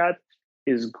web chat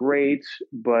is great,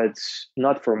 but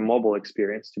not for mobile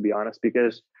experience, to be honest,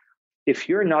 because if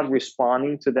you're not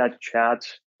responding to that chat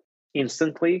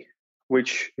instantly,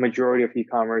 which majority of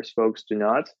e-commerce folks do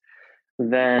not,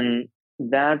 then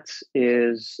that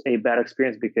is a bad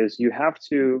experience, because you have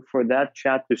to, for that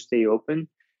chat to stay open,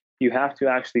 you have to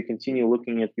actually continue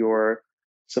looking at your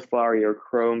Safari or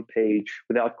Chrome page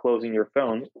without closing your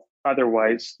phone.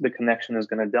 Otherwise, the connection is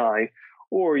going to die.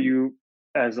 Or you,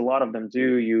 as a lot of them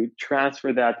do, you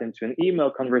transfer that into an email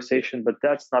conversation, but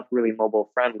that's not really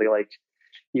mobile friendly. Like,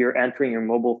 you're entering your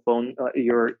mobile phone,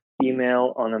 your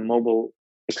email on a mobile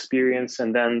experience,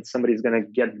 and then somebody's going to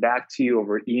get back to you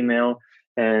over email.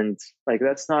 And like,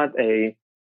 that's not a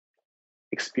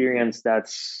experience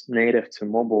that's native to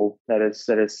mobile. That is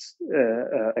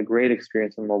a great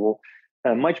experience on mobile.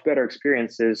 A much better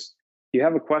experience is you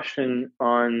have a question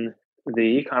on the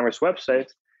e-commerce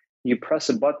website, you press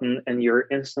a button, and you're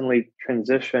instantly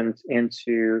transitioned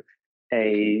into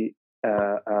a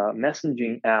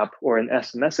messaging app or an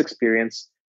SMS experience,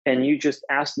 and you just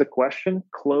ask the question,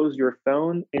 close your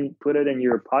phone, and put it in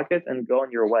your pocket, and go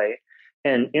on your way.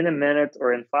 And in a minute,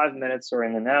 or in 5 minutes, or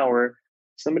in an hour,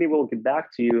 somebody will get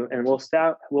back to you, and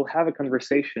we'll have a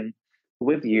conversation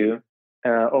with you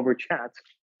over chat.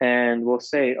 And we'll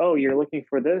say, oh, you're looking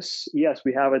for this? Yes,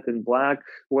 we have it in black.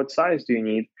 What size do you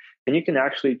need? And you can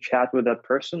actually chat with that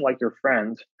person like your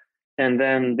friend. And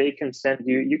then they can send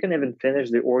you can even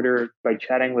finish the order by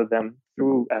chatting with them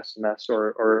through SMS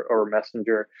or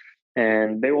Messenger.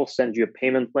 And they will send you a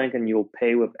payment link, and you'll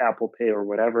pay with Apple Pay or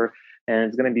whatever. And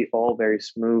it's going to be all very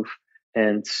smooth,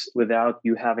 and without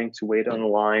you having to wait on the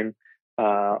line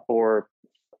or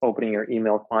opening your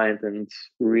email client and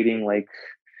reading, like,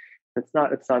 it's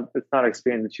not an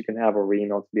experience that you can have over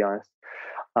email, to be honest.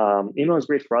 Email is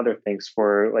great for other things.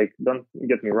 For, like, don't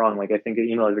get me wrong, like, I think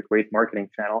email is a great marketing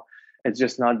channel. It's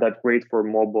just not that great for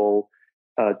mobile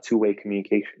two-way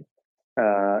communication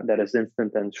that is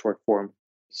instant and short form.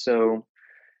 So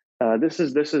this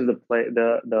is the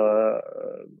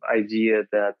idea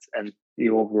that, and the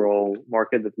overall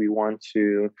market that we want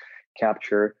to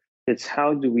capture. It's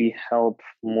how do we help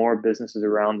more businesses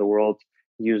around the world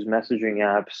use messaging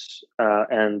apps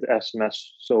and SMS.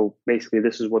 So basically,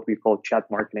 this is what we call chat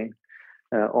marketing,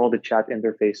 all the chat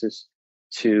interfaces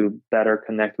to better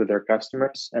connect with their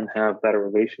customers and have better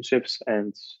relationships,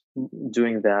 and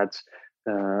doing that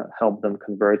help them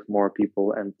convert more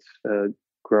people and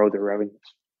grow their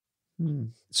revenues.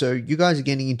 So you guys are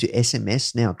getting into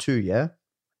SMS now too, yeah?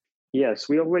 Yes,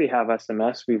 we already have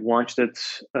SMS. We've launched it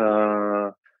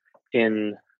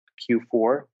in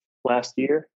Q4 last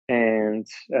year. And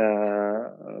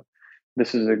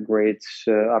this is a great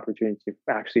opportunity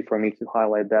actually for me to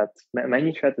highlight that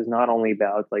ManyChat is not only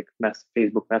about like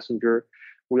Facebook Messenger.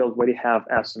 We already have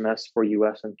SMS for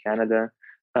US and Canada.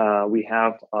 We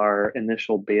have our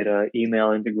initial beta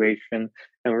email integration,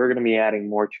 and we're going to be adding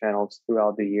more channels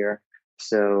throughout the year.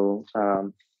 So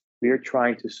we are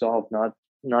trying to solve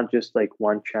not just like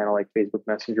one channel like Facebook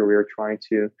Messenger. We are trying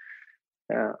to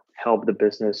help the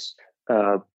business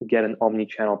get an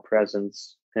omni-channel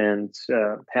presence and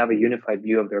have a unified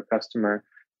view of their customer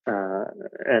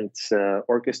and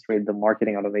orchestrate the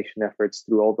marketing automation efforts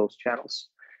through all those channels.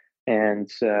 And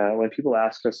when people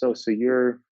ask us, oh, so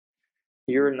you're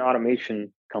an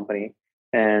automation company,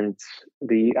 and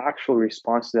the actual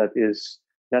response to that is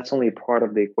that's only part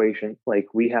of the equation. Like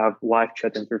we have live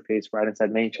chat interface right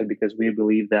inside ManyChat because we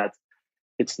believe that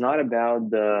it's not about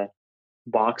the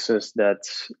boxes that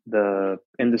the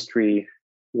industry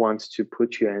wants to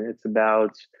put you in. It's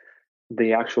about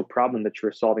the actual problem that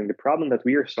you're solving. The problem that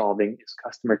we are solving is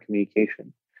customer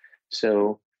communication.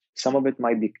 So some of it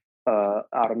might be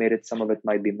automated, some of it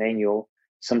might be manual.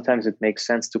 Sometimes it makes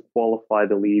sense to qualify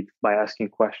the lead by asking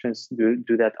questions, do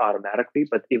that automatically.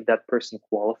 But if that person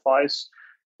qualifies,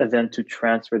 then to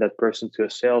transfer that person to a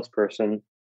salesperson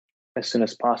as soon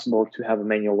as possible to have a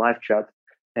manual live chat.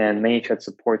 And ManyChat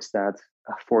supports that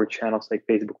for channels like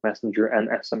Facebook Messenger and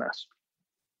SMS.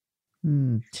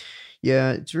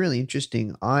 Yeah, it's really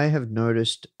interesting. I've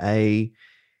noticed an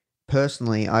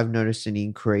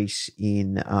increase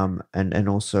in and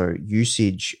also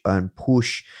usage and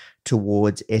push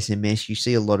towards SMS. You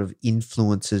see a lot of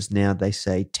influencers now, they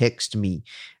say, text me,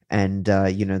 and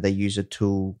they use a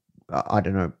tool, I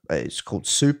don't know, it's called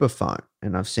Superphone.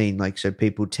 And I've seen so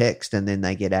people text and then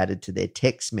they get added to their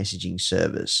text messaging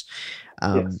service.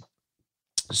 Yes.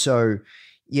 So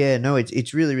yeah, no,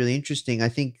 it's really, really interesting. I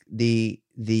think the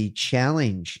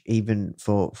challenge, even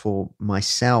for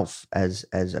myself as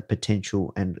a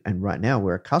potential and right now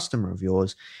we're a customer of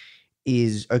yours,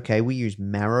 is okay. We use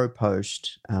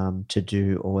Maropost to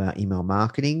do all our email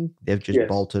marketing. They've just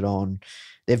bolted on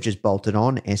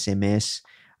SMS.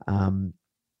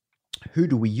 Who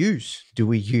do we use? Do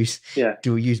we use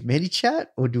ManyChat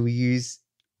or do we use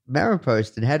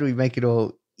Maropost? And how do we make it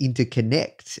all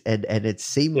interconnect and it's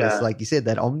seamless, like you said,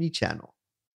 that omni-channel?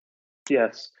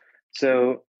 Yes.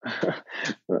 So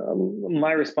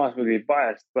my response would be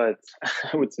biased, but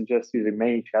I would suggest using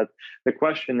ManyChat. The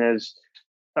question is,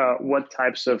 what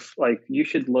types of you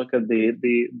should look at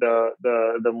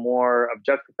the more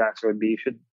objective answer would be you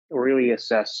should really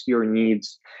assess your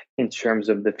needs in terms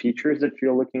of the features that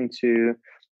you're looking to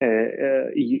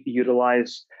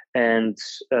utilize. And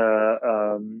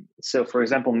so, for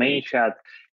example, ManyChat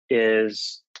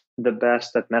is the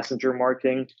best at messenger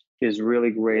marketing, is really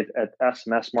great at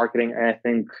SMS marketing. And I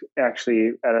think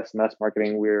actually at SMS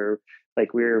marketing, we're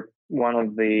one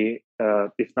of the,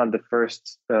 if not the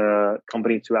first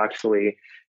company to actually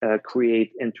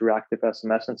create interactive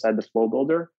SMS inside the Flow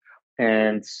Builder.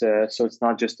 And so it's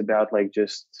not just about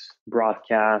just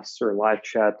broadcasts or live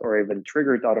chat or even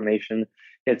triggered automation.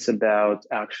 It's about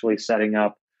actually setting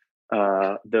up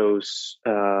those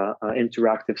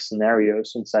interactive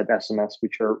scenarios inside SMS,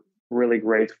 which are really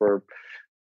great for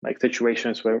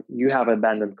situations where you have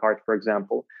abandoned cart, for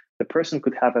example. The person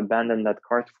could have abandoned that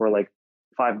cart for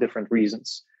 5 different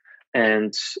reasons.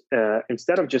 And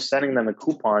instead of just sending them a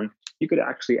coupon, you could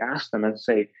actually ask them and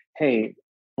say, hey,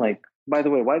 by the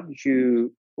way, why did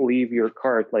you leave your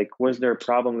cart? Was there a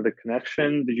problem with the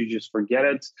connection? Did you just forget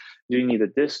it? Do you need a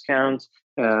discount?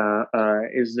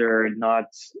 Is there not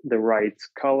the right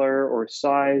color or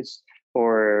size?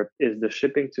 Or is the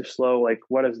shipping too slow?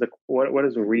 What is the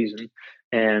reason?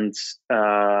 And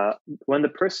when the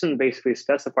person basically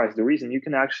specifies the reason, you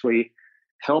can actually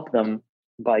help them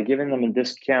by giving them a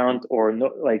discount or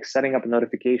setting up a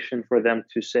notification for them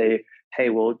to say, hey,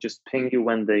 we'll just ping you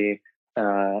when the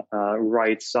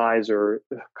right size or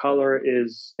color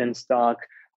is in stock.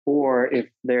 Or if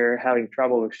they're having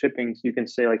trouble with shipping, you can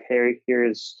say hey,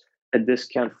 here's a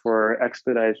discount for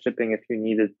expedited shipping if you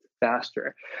need it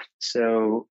faster.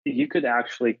 So you could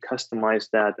actually customize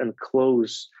that and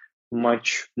close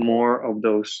much more of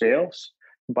those sales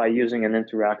by using an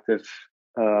interactive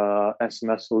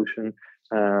SMS solution.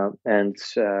 And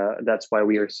that's why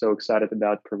we are so excited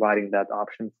about providing that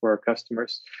option for our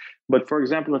customers. But for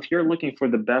example, if you're looking for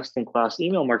the best-in-class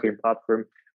email marketing platform,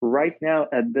 right now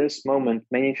at this moment,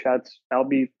 ManyChat, I'll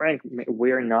be frank,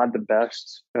 we're not the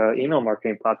best email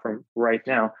marketing platform right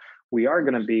now. We are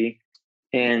going to be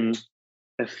in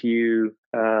a few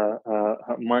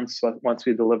months once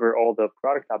we deliver all the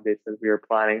product updates that we are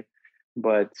planning.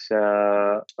 But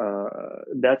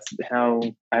that's how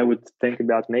I would think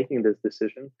about making this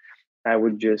decision. I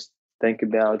would just think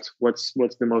about what's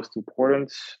the most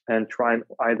important and try and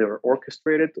either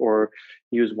orchestrate it or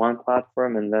use one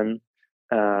platform and then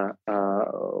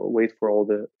wait for all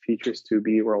the features to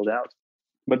be rolled out.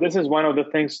 But this is one of the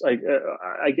things,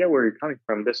 I get where you're coming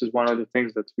from. This is one of the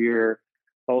things that we're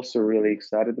also really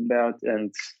excited about.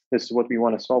 And this is what we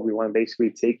want to solve. We want to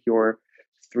basically take your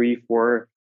 3-4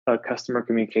 customer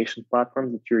communication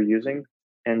platforms that you're using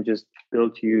and just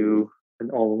build you an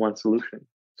all-in-one solution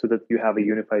so that you have a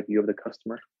unified view of the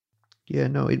customer. Yeah,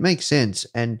 no, it makes sense.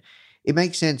 And it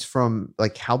makes sense from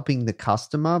helping the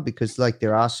customer because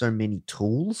there are so many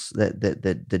tools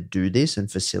that do this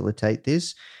and facilitate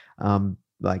this.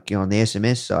 like, on the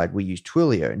SMS side, we use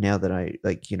Twilio now that I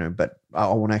but I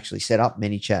want to actually set up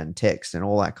ManyChat and text and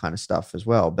all that kind of stuff as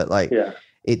well. But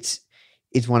it's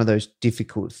one of those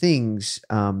difficult things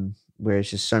where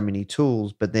it's just so many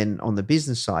tools. But then on the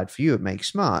business side for you, it makes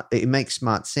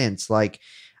smart sense. Like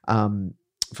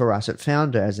for us at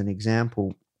Foundr, as an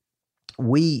example,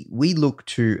 we look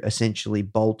to essentially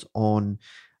bolt on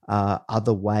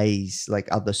other ways, like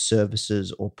other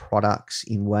services or products,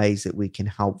 in ways that we can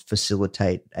help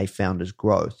facilitate a founder's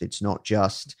growth. It's not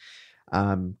just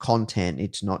content.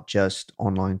 It's not just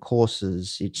online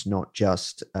courses. It's not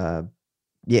just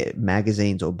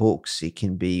magazines or books. It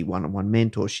can be one-on-one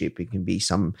mentorship. It can be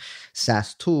some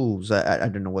SaaS tools. I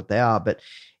don't know what they are, but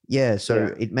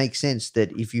it makes sense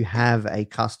that if you have a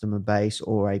customer base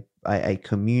or a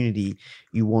community,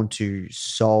 you want to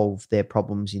solve their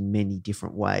problems in many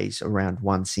different ways around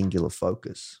one singular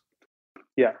focus.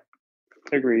 Yeah,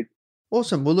 agreed.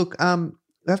 Awesome. Well, look,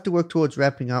 we have to work towards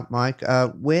wrapping up, Mike.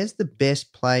 Where's the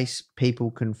best place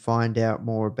people can find out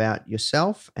more about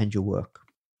yourself and your work?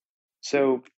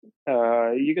 So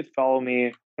you could follow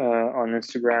me on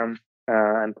Instagram.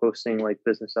 I'm posting like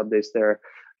business updates there.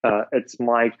 It's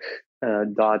Mike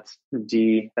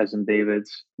 .d as in David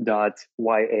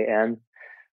 .yan.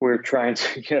 We're trying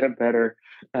to get a better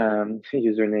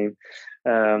username,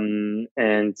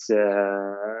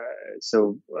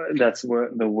 so that's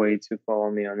the way to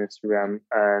follow me on Instagram.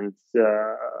 And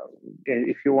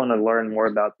if you want to learn more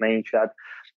about ManyChat,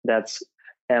 that's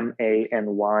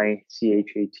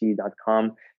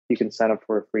manychat.com. You can sign up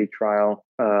for a free trial.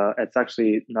 It's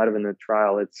actually not even a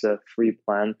trial; it's a free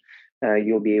plan.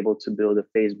 You'll be able to build a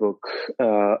Facebook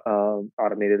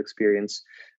automated experience,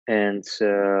 and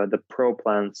the pro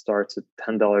plan starts at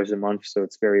 $10 a month, so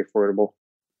it's very affordable.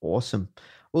 Awesome.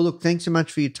 Well, look, thanks so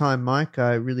much for your time, Mike.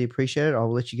 I really appreciate it.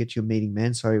 I'll let you get to your meeting,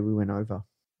 man. Sorry we went over.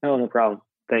 Oh, no problem.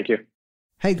 Thank you.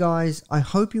 Hey guys, I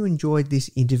hope you enjoyed this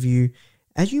interview.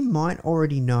 As you might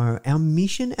already know, our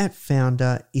mission at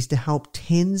Foundr is to help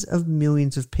tens of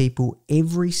millions of people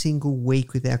every single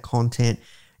week with our content,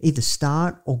 either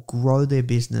start or grow their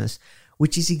business,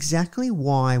 which is exactly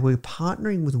why we're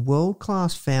partnering with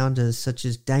world-class founders such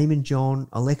as Damon John,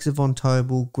 Alexa Von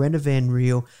Tobel, Greta Van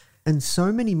Riel, and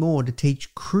so many more to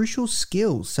teach crucial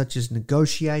skills such as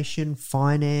negotiation,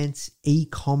 finance,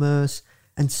 e-commerce,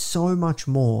 and so much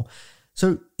more.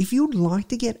 So if you'd like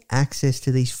to get access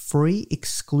to these free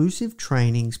exclusive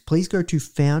trainings, please go to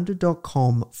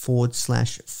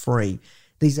foundr.com/free.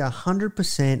 These are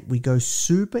 100%. We go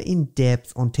super in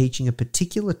depth on teaching a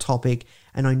particular topic,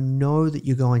 and I know that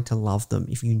you're going to love them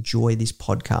if you enjoy this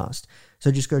podcast.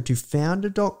 So just go to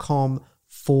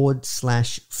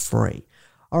foundr.com/free.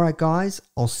 All right, guys,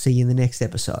 I'll see you in the next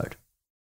episode.